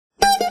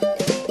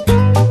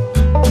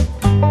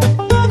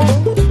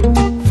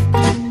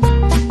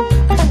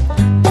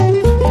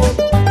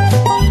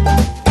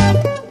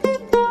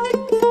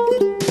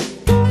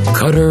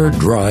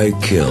Dry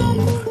Kiln.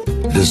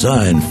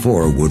 Designed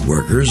for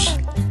woodworkers,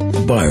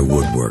 by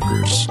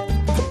woodworkers.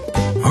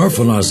 Our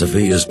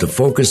philosophy is to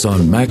focus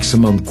on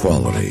maximum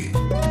quality.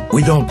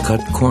 We don't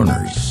cut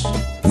corners.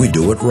 We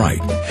do it right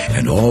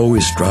and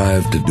always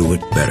strive to do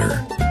it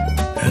better.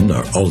 And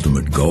our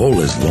ultimate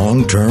goal is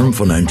long-term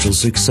financial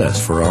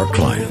success for our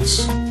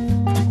clients.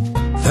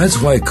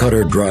 That's why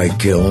Koetter Dry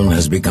Kiln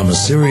has become a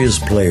serious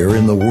player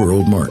in the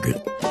world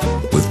market,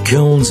 with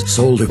kilns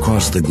sold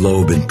across the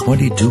globe in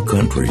 22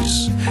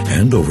 countries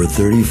and over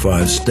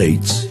 35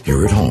 states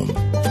here at home.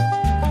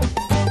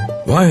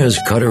 Why has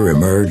Koetter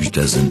emerged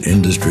as an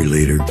industry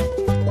leader?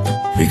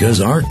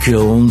 Because our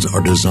kilns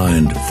are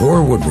designed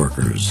for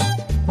woodworkers,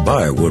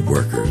 by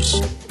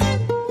woodworkers.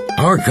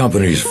 Our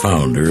company's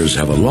founders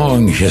have a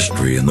long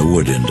history in the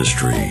wood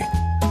industry.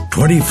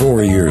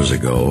 24 years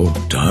ago,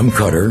 Tom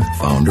Koetter,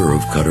 founder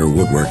of Koetter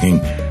Woodworking,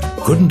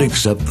 couldn't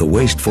accept the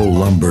wasteful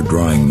lumber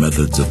drying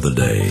methods of the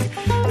day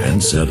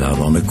and set out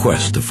on a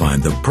quest to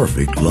find the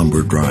perfect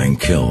lumber drying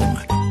kiln.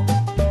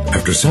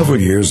 After several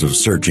years of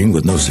searching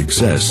with no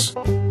success,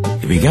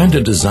 he began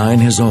to design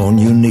his own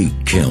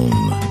unique kiln,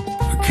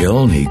 a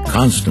kiln he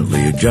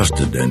constantly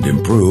adjusted and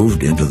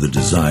improved into the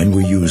design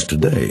we use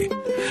today,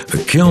 a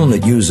kiln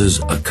that uses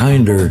a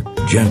kinder,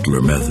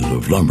 gentler method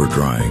of lumber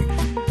drying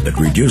that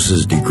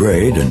reduces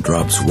degrade and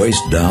drops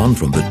waste down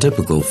from the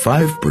typical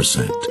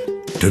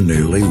 5% to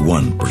nearly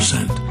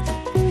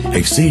 1%,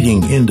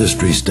 exceeding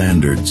industry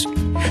standards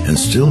and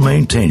still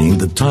maintaining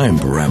the time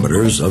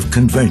parameters of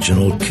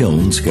conventional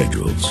kiln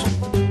schedules.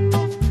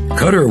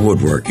 Koetter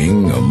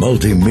Woodworking, a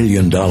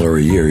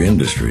multi-million-dollar-a-year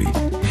industry,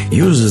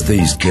 uses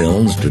these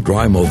kilns to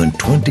dry more than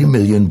 20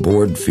 million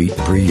board feet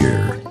per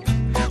year.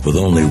 With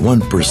only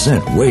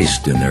 1%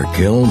 waste in their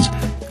kilns,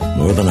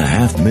 more than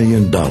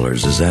 $500,000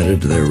 is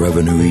added to their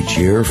revenue each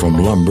year from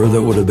lumber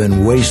that would have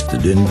been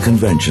wasted in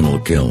conventional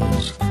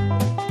kilns.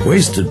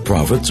 Wasted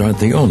profits aren't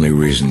the only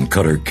reason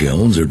Koetter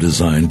kilns are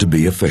designed to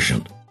be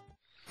efficient.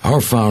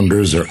 Our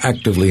founders are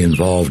actively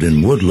involved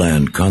in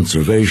woodland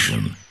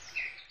conservation.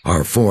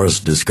 Our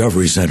Forest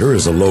Discovery Center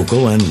is a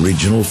local and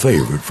regional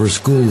favorite for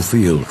school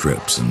field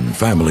trips and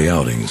family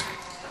outings,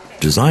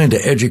 designed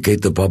to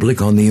educate the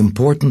public on the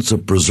importance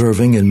of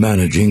preserving and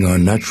managing our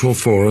natural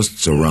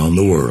forests around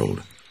the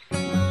world.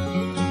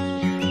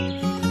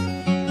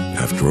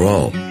 After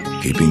all,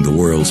 keeping the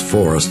world's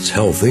forests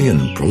healthy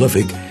and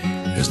prolific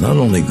is not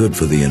only good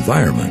for the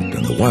environment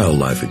and the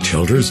wildlife it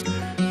shelters,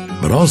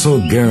 but also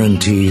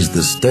guarantees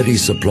the steady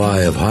supply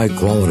of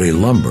high-quality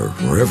lumber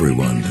for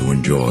everyone to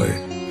enjoy.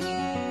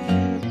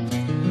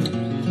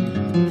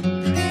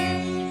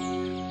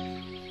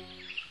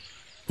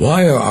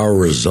 Why are our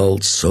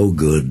results so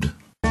good?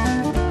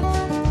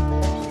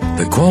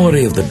 The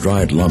quality of the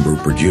dried lumber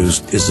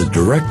produced is a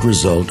direct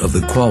result of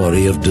the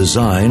quality of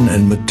design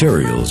and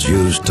materials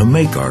used to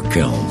make our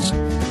kilns.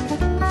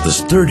 The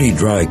sturdy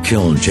dry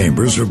kiln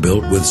chambers are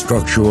built with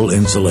structural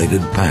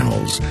insulated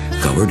panels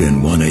covered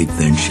in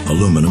 1/8-inch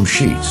aluminum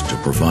sheets to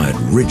provide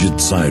rigid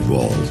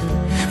sidewalls,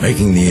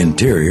 making the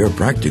interior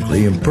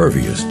practically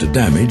impervious to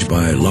damage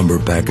by lumber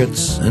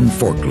packets and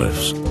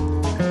forklifts.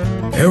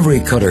 Every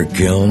Koetter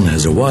kiln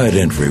has a wide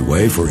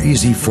entryway for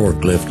easy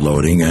forklift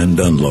loading and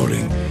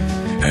unloading,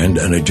 and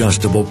an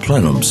adjustable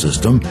plenum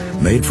system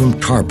made from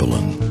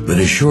tarpaulin that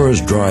assures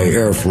dry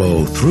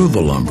airflow through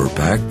the lumber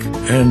pack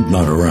and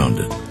not around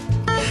it.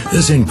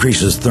 This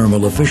increases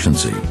thermal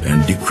efficiency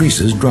and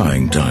decreases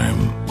drying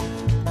time.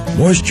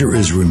 Moisture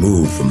is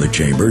removed from the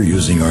chamber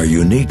using our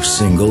unique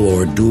single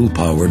or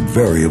dual-powered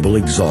variable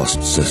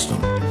exhaust system.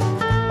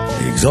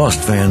 The exhaust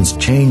fans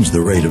change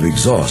the rate of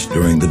exhaust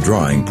during the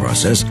drying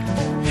process,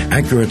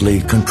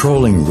 accurately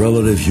controlling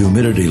relative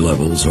humidity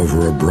levels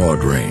over a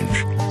broad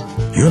range.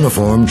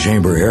 Uniform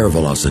chamber air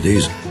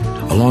velocities,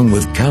 along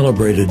with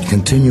calibrated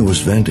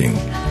continuous venting,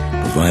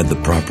 provide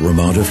the proper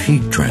amount of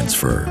heat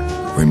transfer,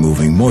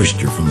 removing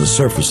moisture from the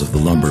surface of the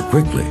lumber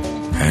quickly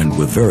and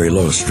with very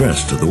low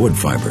stress to the wood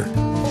fiber.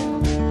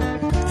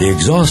 The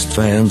exhaust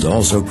fans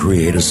also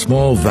create a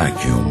small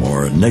vacuum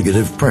or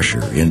negative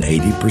pressure in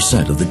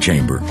 80% of the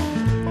chamber,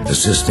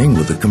 assisting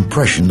with the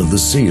compression of the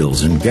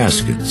seals and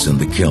gaskets in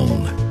the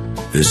kiln.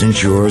 This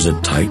ensures a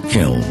tight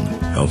kiln,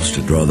 helps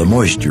to draw the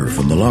moisture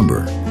from the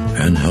lumber,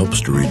 and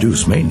helps to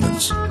reduce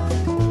maintenance.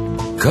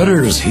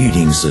 Koetter's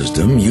heating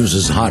system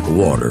uses hot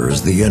water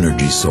as the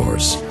energy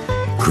source,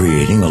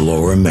 creating a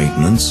lower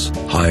maintenance,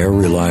 higher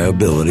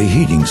reliability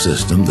heating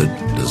system that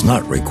does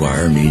not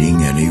require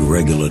meeting any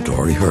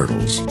regulatory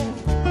hurdles.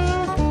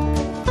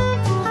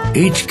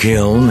 Each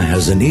kiln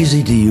has an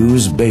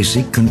easy-to-use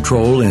basic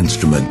control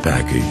instrument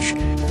package,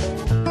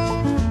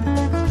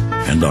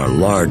 and our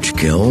large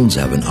kilns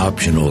have an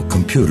optional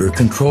computer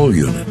control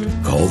unit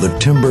called the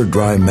Timber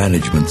Dry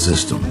Management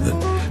System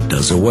that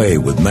does away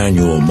with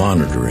manual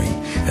monitoring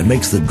and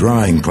makes the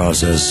drying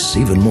process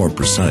even more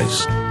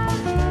precise.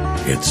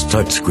 Its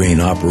touchscreen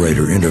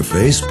operator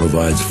interface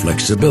provides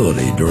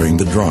flexibility during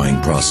the drying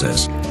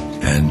process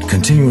and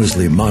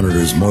continuously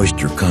monitors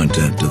moisture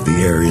content of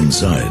the air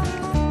inside.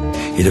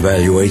 It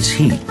evaluates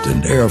heat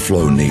and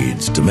airflow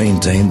needs to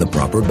maintain the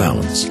proper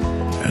balance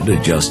and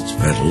adjusts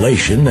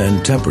ventilation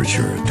and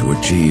temperature to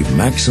achieve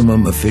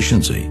maximum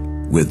efficiency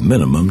with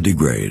minimum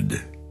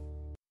degrade.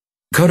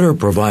 Koetter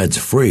provides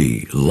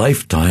free,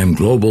 lifetime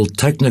global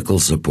technical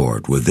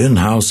support with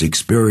in-house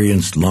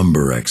experienced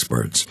lumber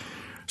experts,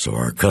 so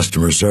our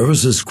customer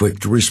service is quick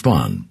to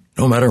respond,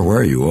 no matter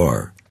where you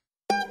are.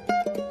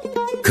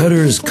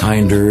 Koetter's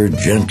kinder,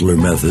 gentler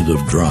method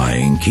of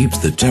drying keeps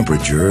the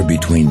temperature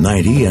between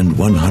 90 and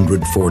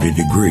 140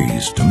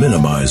 degrees to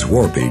minimize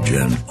warpage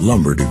and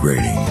lumber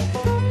degrading.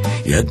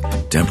 Yet,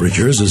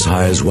 temperatures as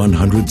high as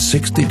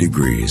 160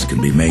 degrees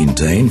can be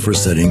maintained for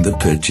setting the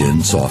pitch in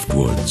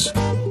softwoods.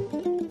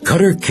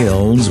 Koetter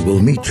kilns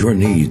will meet your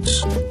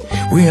needs.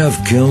 We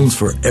have kilns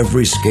for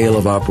every scale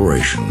of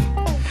operation.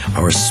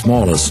 Our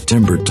smallest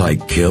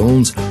timber-type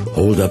kilns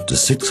hold up to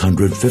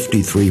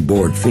 653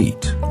 board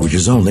feet, which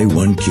is only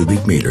 1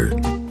 cubic meter,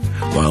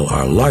 while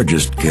our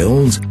largest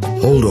kilns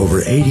hold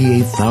over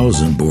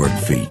 88,000 board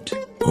feet,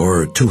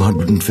 or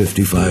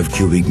 255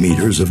 cubic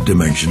meters of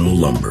dimensional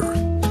lumber.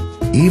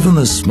 Even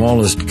the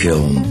smallest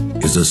kiln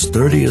is as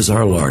sturdy as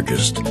our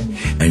largest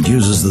and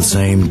uses the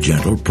same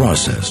gentle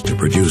process to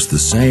produce the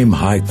same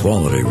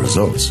high-quality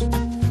results.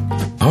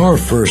 Our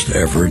first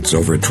efforts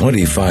over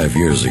 25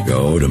 years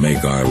ago to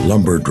make our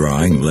lumber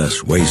drying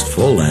less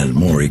wasteful and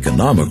more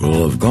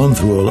economical have gone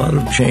through a lot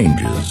of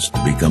changes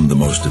to become the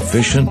most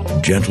efficient,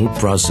 gentle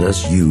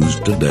process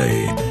used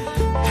today.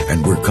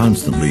 And we're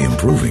constantly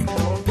improving,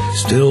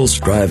 still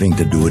striving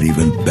to do it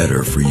even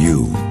better for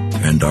you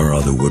and our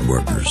other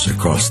woodworkers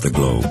across the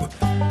globe.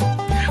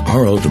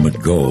 Our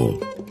ultimate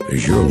goal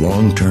is your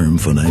long-term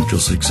financial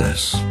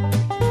success.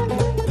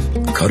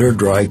 Koetter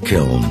Dry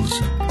Kilns,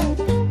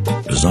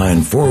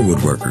 designed for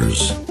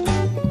woodworkers,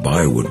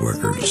 by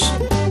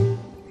woodworkers.